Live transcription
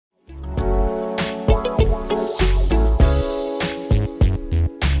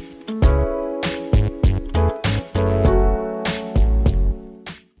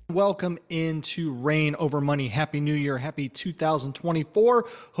welcome into Reign Over Money. Happy New Year. Happy 2024.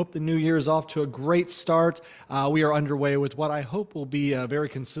 Hope the new year is off to a great start. We are underway with what I hope will be very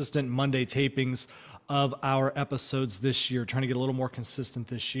consistent Monday tapings of our episodes this year, trying to get a little more consistent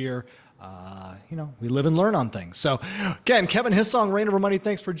this year. We live and learn on things. So again, Kevin Hissong, Reign Over Money.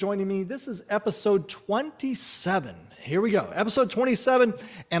 Thanks for joining me. This is episode 27. Here we go. Episode 27.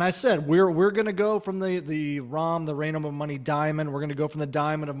 And I said, we're going to go from the ROM, the Reign Over Money diamond. We're going to go from the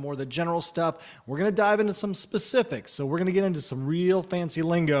diamond of more the general stuff. We're going to dive into some specifics. So we're going to get into some real fancy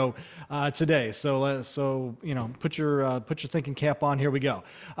lingo today. So put your thinking cap on. Here we go.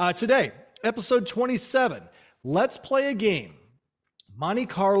 Today, episode 27. Let's play a game. Monte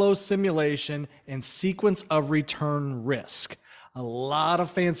Carlo simulation and sequence of return risk. A lot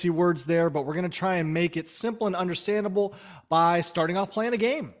of fancy words there, but we're going to try and make it simple and understandable by starting off playing a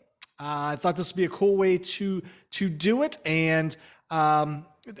game. I thought this would be a cool way to do it. And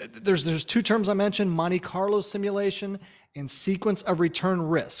there's two terms I mentioned, Monte Carlo simulation and sequence of return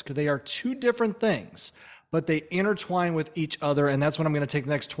risk. They are two different things, but they intertwine with each other. And that's what I'm going to take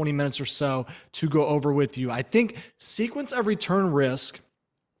the next 20 minutes or so to go over with you. I think sequence of return risk,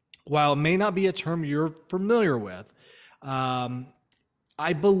 while it may not be a term you're familiar with,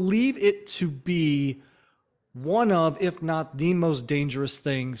 I believe it to be one of, if not the most dangerous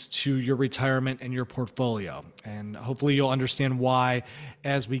things to your retirement and your portfolio. And hopefully you'll understand why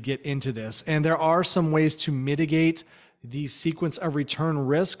as we get into this. And there are some ways to mitigate the sequence of return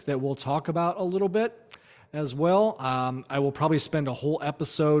risk that we'll talk about a little bit as well. I will probably spend a whole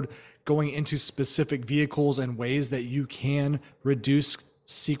episode going into specific vehicles and ways that you can reduce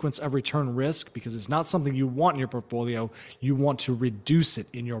sequence of return risk, because it's not something you want in your portfolio. You want to reduce it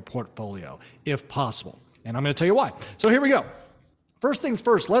in your portfolio if possible. And I'm going to tell you why. So here we go. First things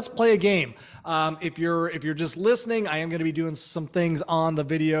first, let's play a game. If you're just listening, I am going to be doing some things on the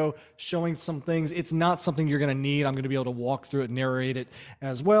video, showing some things. It's not something you're going to need. I'm going to be able to walk through it, narrate it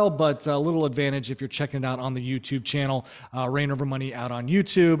as well, but a little advantage if you're checking it out on the YouTube channel, Reign Over Money out on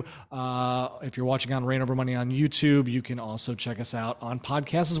YouTube. If you're watching on Reign Over Money on YouTube, you can also check us out on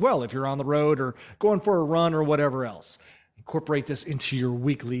podcasts as well if you're on the road or going for a run or whatever else. Incorporate this into your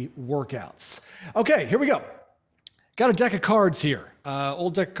weekly workouts. Okay, here we go. Got a deck of cards here.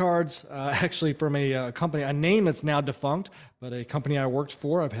 Old deck of cards, actually from a company, a name that's now defunct, but a company I worked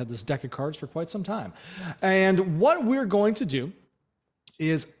for. I've had this deck of cards for quite some time. And what we're going to do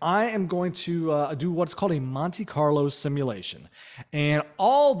is I am going to do what's called a Monte Carlo simulation. And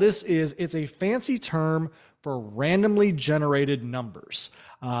all this is, it's a fancy term for randomly generated numbers.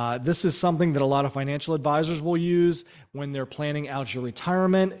 This is something that a lot of financial advisors will use when they're planning out your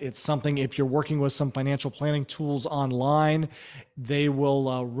retirement. It's something, if you're working with some financial planning tools online, they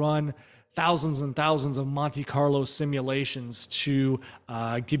will run thousands and thousands of Monte Carlo simulations to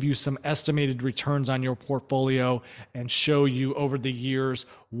give you some estimated returns on your portfolio and show you over the years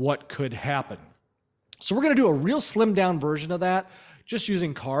what could happen. So we're going to do a real slimmed down version of that, just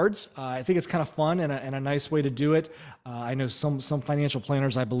using cards. I think it's kind of fun and a nice way to do it. I know some financial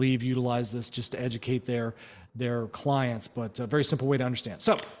planners, I believe, utilize this just to educate their clients, but a very simple way to understand.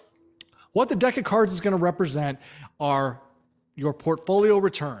 So what the deck of cards is going to represent are your portfolio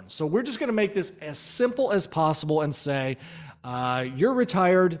returns. So we're just going to make this as simple as possible and say, you're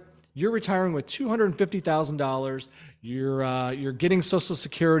retired, you're retiring with $250,000. You're getting Social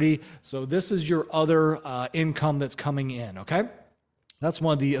Security. So this is your other income that's coming in, okay? That's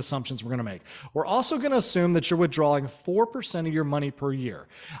one of the assumptions we're going to make. We're also going to assume that you're withdrawing 4% of your money per year.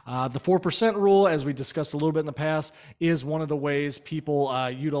 The 4% rule, as we discussed a little bit in the past, is one of the ways people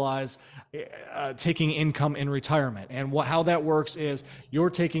utilize taking income in retirement. And how that works is you're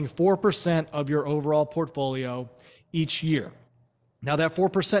taking 4% of your overall portfolio each year. Now that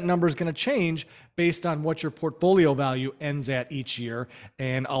 4% number is going to change based on what your portfolio value ends at each year,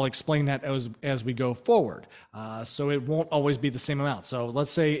 and I'll explain that as we go forward. So it won't always be the same amount. So let's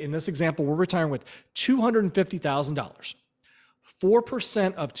say in this example, we're retiring with $250,000.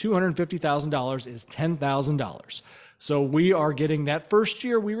 4% of $250,000 is $10,000. So we are getting that first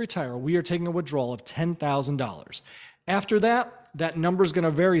year we retire, we are taking a withdrawal of $10,000. After that, that number is going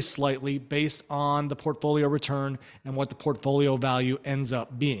to vary slightly based on the portfolio return and what the portfolio value ends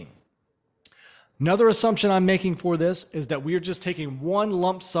up being. Another assumption I'm making for this is that we are just taking one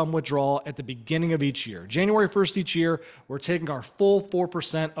lump sum withdrawal at the beginning of each year. January 1st each year, we're taking our full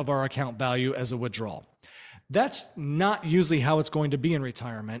 4% of our account value as a withdrawal. That's not usually how it's going to be in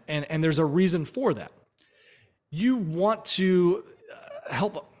retirement, and there's a reason for that. You want to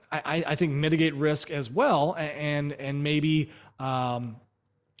help, I think, mitigate risk as well, and maybe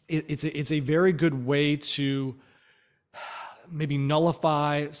it's a very good way to maybe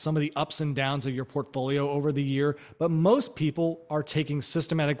nullify some of the ups and downs of your portfolio over the year, but most people are taking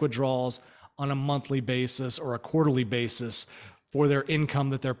systematic withdrawals on a monthly basis or a quarterly basis for their income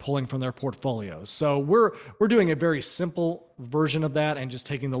that they're pulling from their portfolios. So we're doing a very simple version of that and just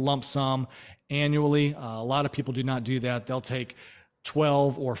taking the lump sum annually. A lot of people do not do that. They'll take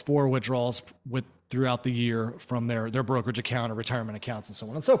 12 or 4 withdrawals throughout the year from their brokerage account or retirement accounts and so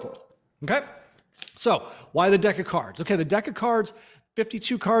on and so forth. Okay? So why the deck of cards? Okay, the deck of cards,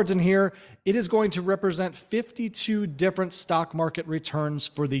 52 cards in here. It is going to represent 52 different stock market returns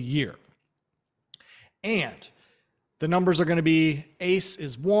for the year. And the numbers are going to be ace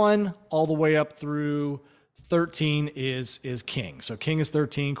is 1 all the way up through 13 is king. So king is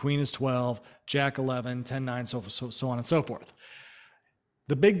 13, queen is 12, jack 11, 10, 9, so on and so forth.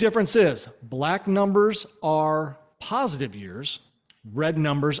 The big difference is black numbers are positive years, red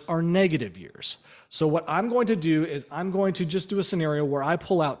numbers are negative years. So what I'm going to do is I'm going to just do a scenario where I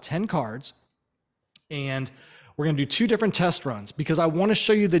pull out 10 cards and we're going to do 2 different test runs because I want to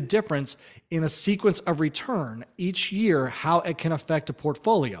show you the difference in a sequence of return each year, how it can affect a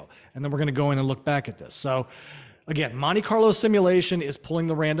portfolio. And then we're going to go in and look back at this. So again, Monte Carlo simulation is pulling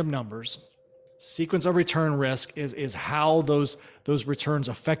the random numbers. Sequence of return risk is how those returns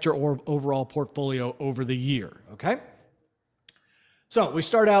affect your overall portfolio over the year, okay? So we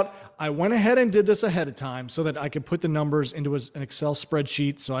start out, I went ahead and did this ahead of time so that I could put the numbers into an Excel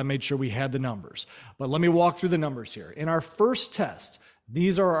spreadsheet, so I made sure we had the numbers. But let me walk through the numbers here. In our first test,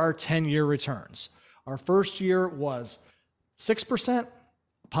 these are our 10-year returns. Our first year was 6%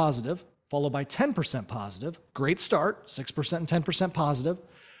 positive, followed by 10% positive. Great start, 6% and 10% positive.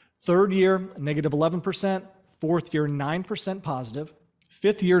 Third year, negative 11%. Fourth year, 9% positive.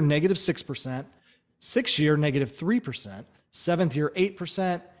 Fifth year, negative 6%. Sixth year, negative 3%. Seventh year,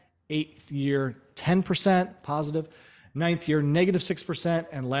 8%. Eighth year, 10% positive. Ninth year, negative 6%.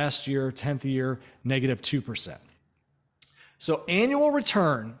 And last year, 10th year, negative 2%. So annual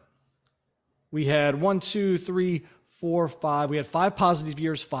return, we had 1, 2, 3, 4, 5. We had 5 positive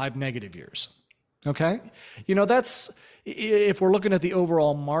years, 5 negative years. Okay? You know, that's, if we're looking at the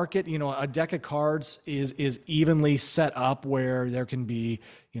overall market, you know, a deck of cards is evenly set up where there can be,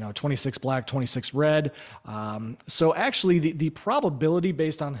 you know, 26 black, 26 red. So actually the probability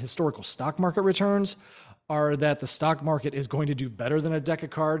based on historical stock market returns are that the stock market is going to do better than a deck of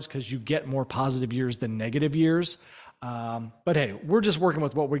cards because you get more positive years than negative years. But hey, we're just working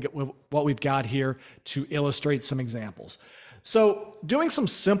with what we've got here to illustrate some examples. So doing some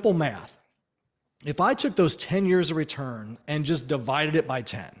simple math, if I took those 10 years of return and just divided it by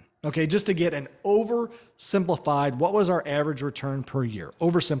 10, okay, just to get an oversimplified, what was our average return per year?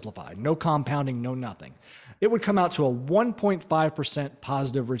 Oversimplified, no compounding, no nothing. It would come out to a 1.5%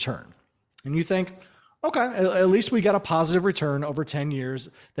 positive return. And you think, okay, at least we got a positive return over 10 years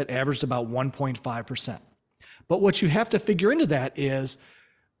that averaged about 1.5%. But what you have to figure into that is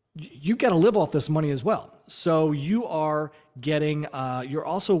you've got to live off this money as well. So you are getting, you're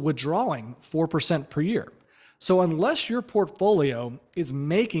also withdrawing 4% per year. So unless your portfolio is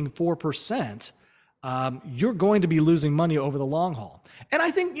making 4%, you're going to be losing money over the long haul. And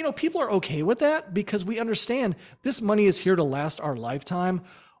I think, you know, people are okay with that because we understand this money is here to last our lifetime.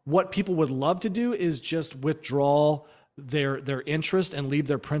 What people would love to do is just withdraw their interest and leave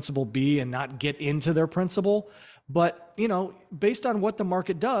their principal be and not get into their principal. But, you know, based on what the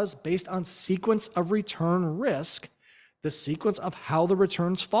market does, based on sequence of return risk, the sequence of how the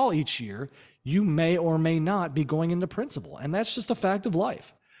returns fall each year, you may or may not be going into principal. And that's just a fact of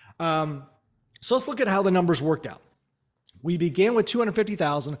life. So let's look at how the numbers worked out. We began with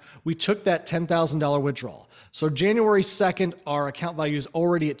 $250,000. We took that $10,000 withdrawal. So January 2nd, our account value is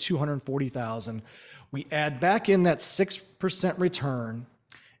already at $240,000. We add back in that 6% return,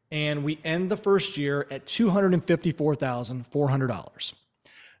 and we end the first year at $254,400.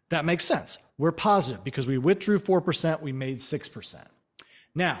 That makes sense. We're positive because we withdrew 4%, we made 6%.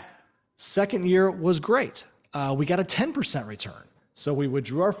 Now, second year was great. We got a 10% return. So we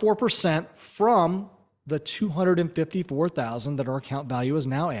withdrew our 4% from the $254,000 that our account value is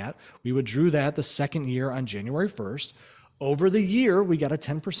now at. We withdrew that the second year on January 1st. Over the year, we got a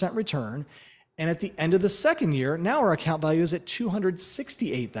 10% return. And at the end of the second year, now our account value is at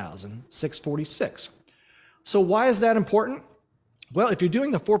 $268,646. So why is that important? Well, if you're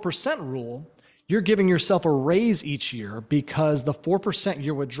doing the 4% rule, you're giving yourself a raise each year because the 4%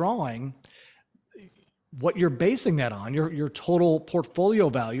 you're withdrawing, what you're basing that on, your total portfolio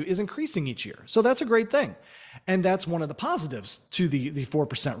value is increasing each year. So that's a great thing. And that's one of the positives to the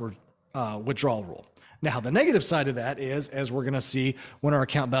 4% withdrawal rule. Now, the negative side of that is, as we're going to see when our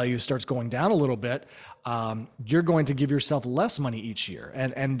account value starts going down a little bit, you're going to give yourself less money each year.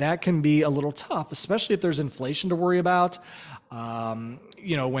 And that can be a little tough, especially if there's inflation to worry about,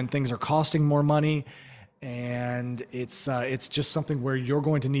 when things are costing more money. And it's just something where you're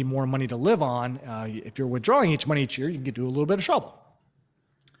going to need more money to live on. If you're withdrawing each year, you can get into a little bit of trouble.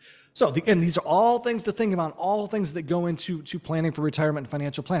 So again, these are all things to think about, all things that go into planning for retirement and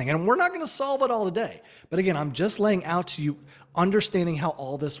financial planning. And we're not going to solve it all today. But again, I'm just laying out to you, understanding how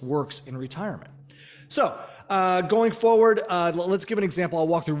all this works in retirement. So going forward, let's give an example. I'll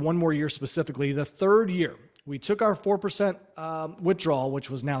walk through one more year specifically. The third year, we took our 4% withdrawal, which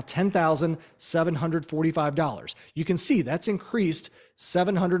was now $10,745. You can see that's increased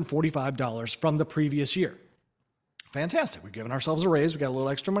 $745 from the previous year. Fantastic. We've given ourselves a raise. We got a little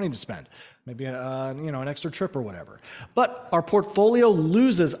extra money to spend, maybe an extra trip or whatever. But our portfolio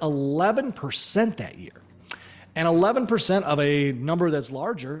loses 11% that year, and 11% of a number that's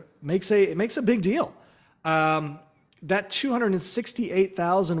larger makes a big deal. That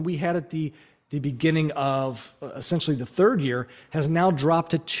 $268,000 we had at the beginning of essentially the third year has now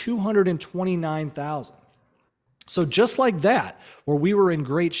dropped to $229,000. So just like that, where we were in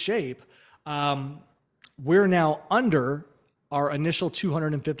great shape, we're now under our initial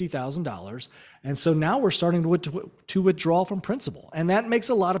 $250,000. And so now we're starting to withdraw from principal. And that makes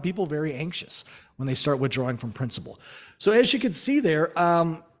a lot of people very anxious when they start withdrawing from principal. So as you can see there,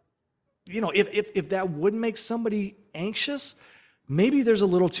 if that would make somebody anxious, maybe there's a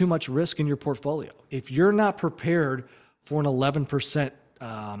little too much risk in your portfolio. If you're not prepared for an 11%,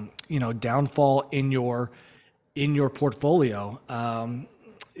 downfall in your portfolio,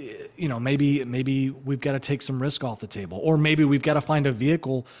 maybe we've got to take some risk off the table, or maybe we've got to find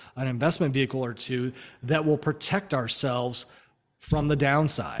an investment vehicle or two that will protect ourselves from the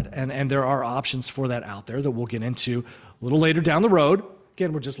downside. And there are options for that out there that we'll get into a little later down the road.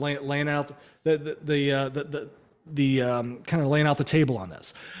 Again, we're just laying out the kind of laying out the table on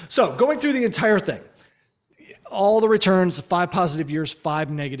this. So going through the entire thing, all the returns, 5 positive years,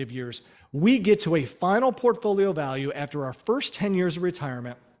 5 negative years, we get to a final portfolio value after our first 10 years of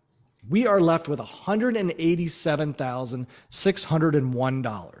retirement. We are left with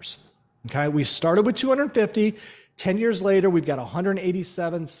 $187,601. Okay, we started with $250. 10 years later, we've got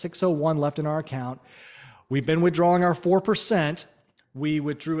 $187,601 left in our account. We've been withdrawing our 4%. We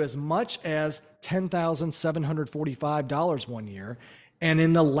withdrew as much as $10,745 one year. And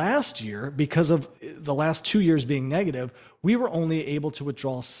in the last year, because of the last 2 years being negative, we were only able to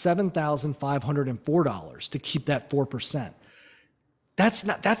withdraw $7,504 to keep that 4%.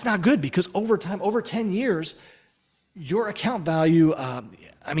 That's not good, because over time, over 10 years, your account value,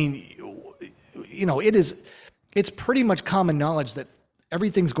 it's pretty much common knowledge that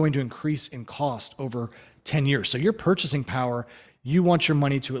everything's going to increase in cost over 10 years. So your purchasing power, you want your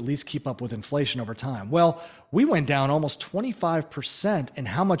money to at least keep up with inflation over time. Well, we went down almost 25% in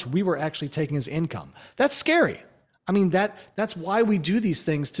how much we were actually taking as income. That's scary. I mean, that's why we do these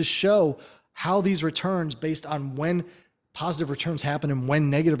things, to show how these returns, based on when positive returns happen and when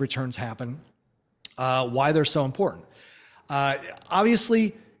negative returns happen, why they're so important.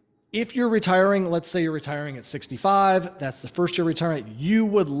 Obviously, if you're retiring, let's say you're retiring at 65, that's the first year retirement, you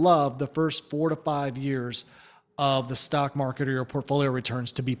would love the first 4 to 5 years of the stock market or your portfolio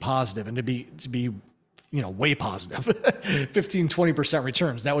returns to be positive and to be way positive, 15, 20%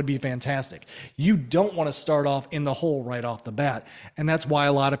 returns. That would be fantastic. You don't want to start off in the hole right off the bat. And that's why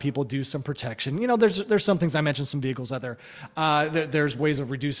a lot of people do some protection. There's some things, I mentioned some vehicles out there. There's ways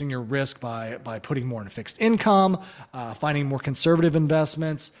of reducing your risk by putting more in fixed income, finding more conservative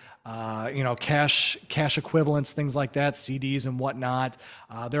investments, cash equivalents, things like that, CDs and whatnot.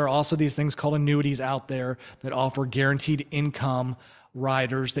 There are also these things called annuities out there that offer guaranteed income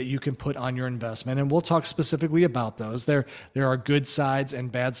riders that you can put on your investment. And we'll talk specifically about those. There are good sides and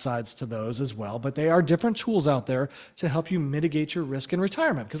bad sides to those as well, but they are different tools out there to help you mitigate your risk in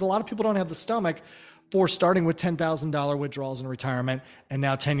retirement, because a lot of people don't have the stomach for starting with $10,000 withdrawals in retirement, and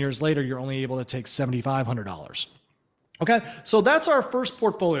now 10 years later, you're only able to take $7,500. Okay, so that's our first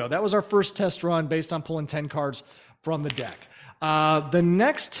portfolio. That was our first test run based on pulling 10 cards from the deck. The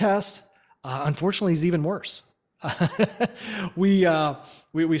next test, unfortunately, is even worse. We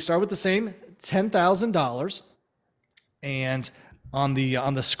start with the same $10,000, and on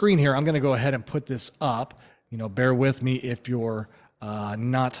the screen here, I'm going to go ahead and put this up. Bear with me if you're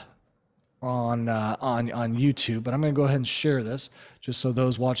not on YouTube, but I'm going to go ahead and share this just so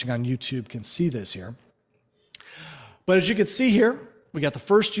those watching on YouTube can see this here. But as you can see here, we got the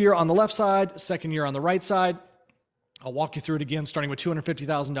first year on the left side, second year on the right side. I'll walk you through it again, starting with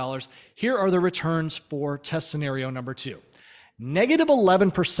 $250,000. Here are the returns for test scenario number 2. Negative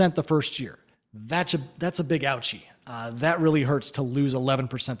 11% the first year. That's a big ouchie. That really hurts to lose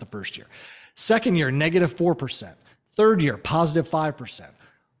 11% the first year. Second year, negative 4%. Third year, positive 5%.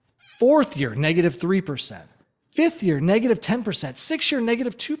 Fourth year, negative 3%. Fifth year, negative 10%. Sixth year,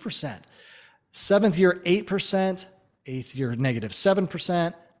 negative 2%. Seventh year, 8%. Eighth year, negative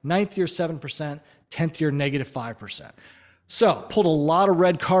 7%. Ninth year, 7%. 10th year, negative 5%. So pulled a lot of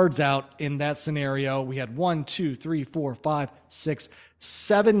red cards out in that scenario. We had 1, 2, 3, 4, 5, 6,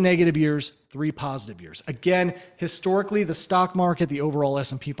 7 negative years, 3 positive years. Again, historically, the stock market, the overall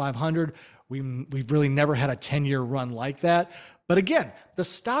S&P 500, we've really never had a 10-year run like that. But again, the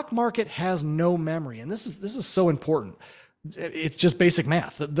stock market has no memory, and this is so important. It's just basic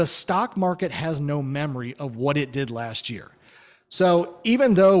math. The stock market has no memory of what it did last year. So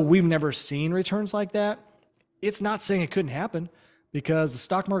even though we've never seen returns like that, it's not saying it couldn't happen, because the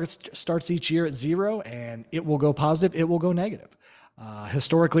stock market starts each year at 0, and it will go positive, it will go negative.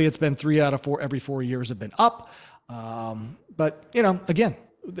 Historically, it's been 3 out of 4 every 4 years have been up. But again,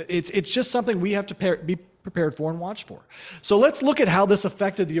 it's just something we have to be prepared for and watch for. So let's look at how this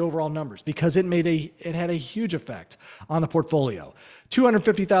affected the overall numbers, because it had a huge effect on the portfolio.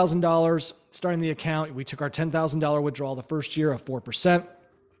 $250,000 starting the account. We took our $10,000 withdrawal the first year of 4%.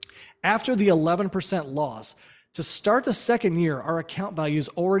 After the 11% loss, to start the second year, our account value is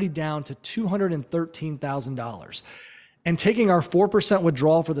already down to $213,000. And taking our 4%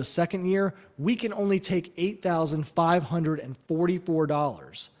 withdrawal for the second year, we can only take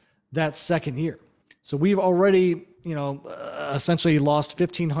 $8,544 that second year. So we've already, essentially lost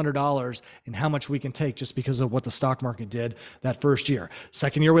 $1,500 in how much we can take just because of what the stock market did that first year.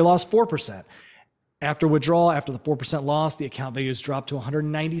 Second year, we lost 4%. After withdrawal, after the 4% loss, the account values dropped to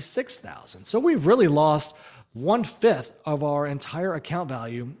 $196,000. So we've really lost 1/5 of our entire account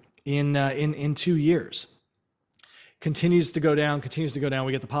value in 2 years. Continues to go down.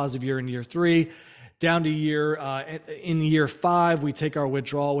 We get the positive year in year 3, down to in year 5, we take our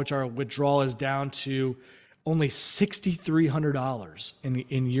withdrawal, which our withdrawal is down to only $6,300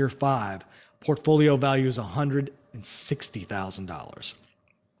 in year 5. Portfolio value is $160,000.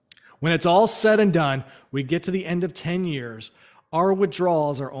 When it's all said and done, we get to the end of 10 years, our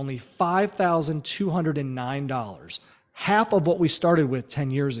withdrawals are only $5,209, half of what we started with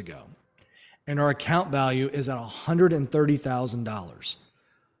 10 years ago. And our account value is at $130,000,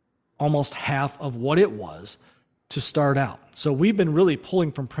 almost half of what it was to start out. So we've been really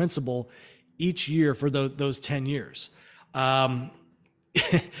pulling from principal each year for those 10 years.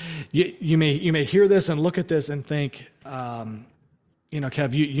 You may hear this and look at this and think, Kev,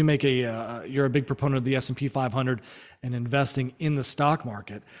 you're a big proponent of the S&P 500 and investing in the stock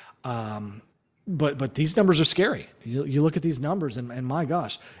market. But these numbers are scary. You look at these numbers and my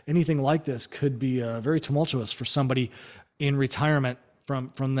gosh, anything like this could be very tumultuous for somebody in retirement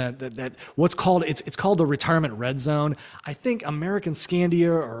from that what's called, it's called the retirement red zone. I think American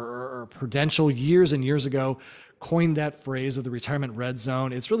Scandia or Prudential years and years ago coined that phrase of the retirement red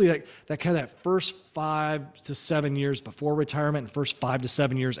zone. It's really like that first 5 to 7 years before retirement and first 5 to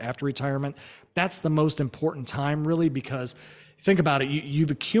 7 years after retirement. That's the most important time, really, because think about it.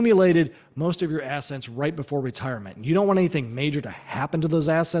 You've accumulated most of your assets right before retirement. You don't want anything major to happen to those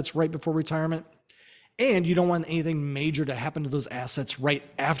assets right before retirement. And you don't want anything major to happen to those assets right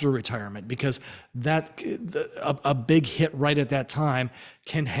after retirement, because a big hit right at that time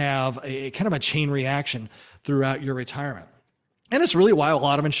can have a kind of a chain reaction throughout your retirement. And it's really why a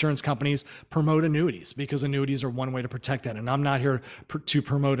lot of insurance companies promote annuities, because annuities are one way to protect that. And I'm not here to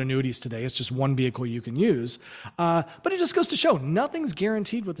promote annuities today. It's just one vehicle you can use. But it just goes to show nothing's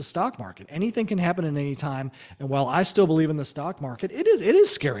guaranteed with the stock market. Anything can happen at any time. And while I still believe in the stock market, it is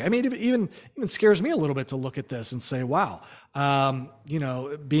scary. I mean, it even scares me a little bit to look at this and say, wow,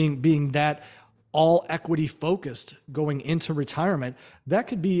 being that all equity focused going into retirement, that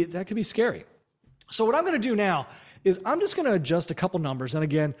could be scary. So what I'm going to do now is I'm just going to adjust a couple numbers. And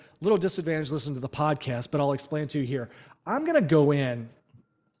again, a little disadvantage listening to the podcast, but I'll explain to you here. I'm going to go in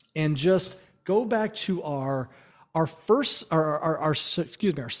and just go back to our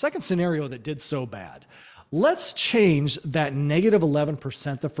second scenario that did so bad. Let's change that negative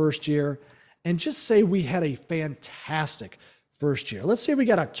 11% the first year and just say we had a fantastic first year. Let's say we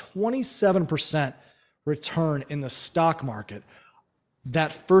got a 27% return in the stock market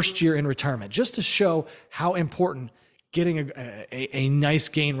that first year in retirement, just to show how important getting a nice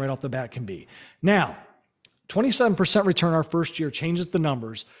gain right off the bat can be. Now, 27% return our first year changes the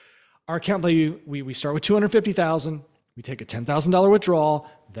numbers. Our account value, we start with $250,000. We take a $10,000 withdrawal,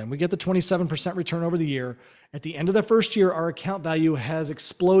 then we get the 27% return over the year. At the end of the first year, our account value has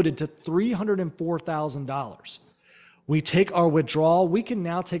exploded to $304,000. We take our withdrawal, we can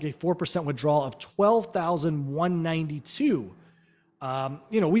now take a 4% withdrawal of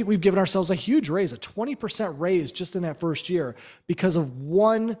 $12,192. We've given ourselves a huge raise, a 20% raise just in that first year because of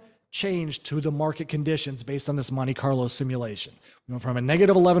one change to the market conditions based on this Monte Carlo simulation. We went from a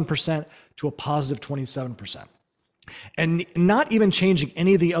negative 11% to a positive 27%. And not even changing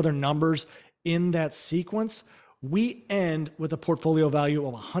any of the other numbers in that sequence, we end with a portfolio value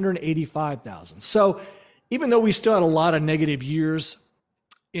of $185,000. So even though we still had a lot of negative years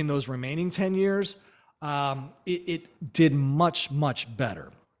in those remaining 10 years, it did much, much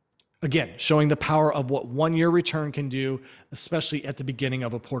better. Again, showing the power of what 1 year return can do, especially at the beginning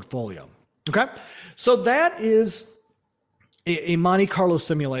of a portfolio. Okay, so that is a Monte Carlo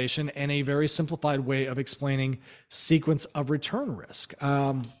simulation and a very simplified way of explaining sequence of return risk.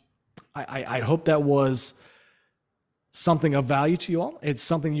 I hope that was something of value to you all. It's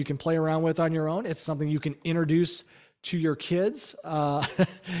something you can play around with on your own. It's something you can introduce to your kids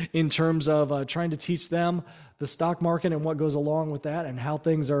in terms of trying to teach them the stock market and what goes along with that and how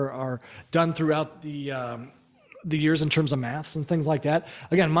things are done throughout the years in terms of maths and things like that.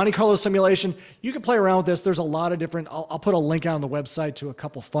 Again, Monte Carlo simulation, you can play around with this. There's a lot of different, I'll put a link out on the website to a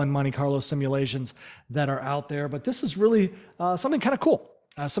couple fun Monte Carlo simulations that are out there, but this is really something kind of cool.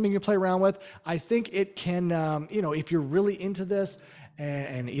 Something you can play around with. I think it can, if you're really into this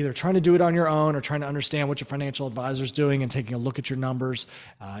and either trying to do it on your own or trying to understand what your financial advisor is doing and taking a look at your numbers.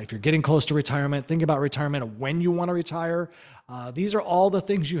 If you're getting close to retirement, think about retirement and when you want to retire. These are all the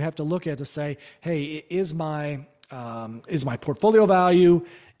things you have to look at to say, hey, is my portfolio value,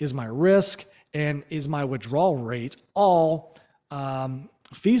 is my risk, and is my withdrawal rate all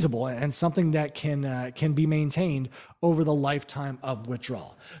feasible and something that can be maintained over the lifetime of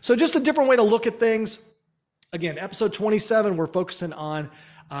withdrawal. So just a different way to look at things. Again, episode 27, we're focusing on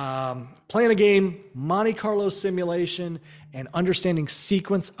playing a game, Monte Carlo simulation, and understanding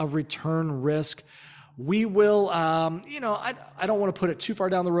sequence of return risk. We will, I don't want to put it too far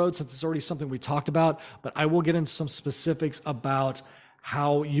down the road since it's already something we talked about, but I will get into some specifics about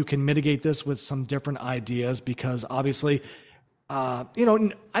how you can mitigate this with some different ideas because obviously, I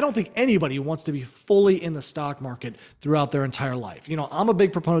don't think anybody wants to be fully in the stock market throughout their entire life. I'm a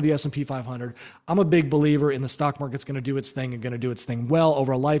big proponent of the S&P 500. I'm a big believer in the stock market's going to do its thing and going to do its thing well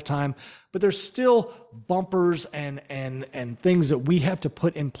over a lifetime. But there's still bumpers and things that we have to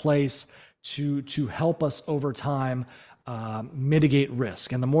put in place to help us over time mitigate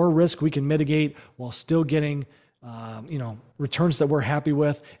risk. And the more risk we can mitigate while still getting returns that we're happy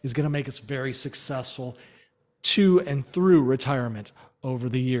with is going to make us very successful to and through retirement over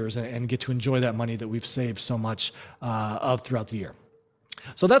the years and get to enjoy that money that we've saved so much of throughout the year.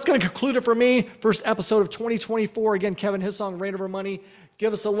 So that's going to conclude it for me. First episode of 2024. Again, Kevin Hissong, Reign Over Money.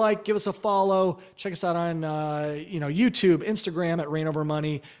 Give us a like, give us a follow. Check us out on YouTube, Instagram at Reign Over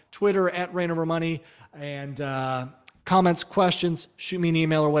Money, Twitter at Reign Over Money, and comments, questions, shoot me an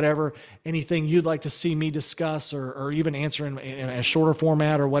email or whatever. Anything you'd like to see me discuss or even answer in a shorter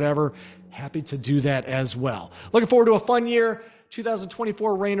format or whatever, happy to do that as well. Looking forward to a fun year,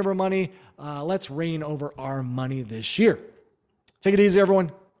 2024, Reign Over Money. Let's reign over our money this year. Take it easy,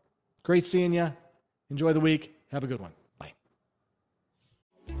 everyone. Great seeing you. Enjoy the week. Have a good one.